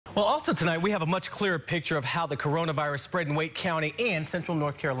Well, also tonight, we have a much clearer picture of how the coronavirus spread in Wake County and central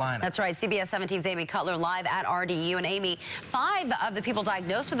North Carolina. That's right. CBS 17's Amy Cutler live at RDU. And Amy, 5 of the people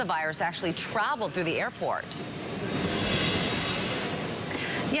diagnosed with the virus actually traveled through the airport.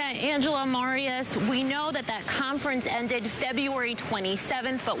 Yeah, Angela, Marius, we know that conference ended February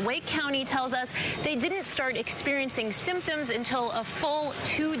 27th, but Wake County tells us they didn't start experiencing symptoms until a full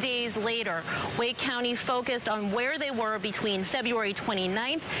 2 days later. Wake County focused on where they were between February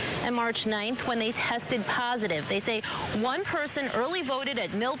 29th and March 9th when they tested positive. They say one person early voted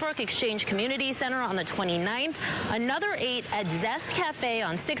at Millbrook Exchange Community Center on the 29th, another ate at Zest Cafe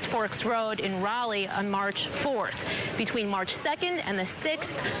on Six Forks Road in Raleigh on March 4th. Between March 2nd and the 6th,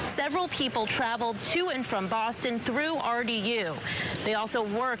 several people traveled to and from Boston through RDU. They also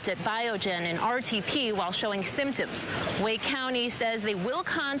worked at Biogen and RTP while showing symptoms. Wake County says they will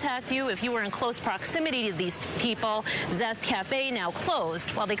contact you if you were in close proximity to these people. Zest Cafe now closed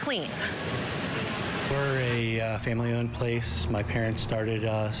while they clean. We're a family-owned place. My parents started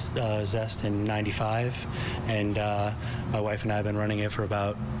Zest in '95, and my wife and I have been running it for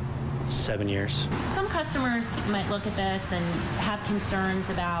about 7 years. Some customers might look at this and have concerns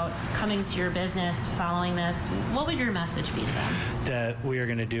about coming to your business following this. What would your message be to them? That we are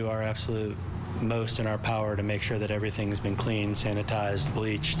going to do our absolute most in our power to make sure that everything's been cleaned, sanitized,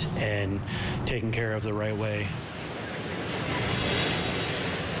 bleached, and taken care of the right way.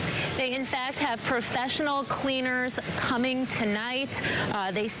 They, in fact, have professional cleaners coming tonight.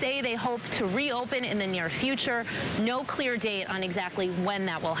 They say they hope to reopen in the near future. No clear date on exactly when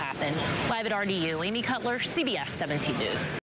that will happen. Live at RDU, Amy Cutler, CBS 17 News.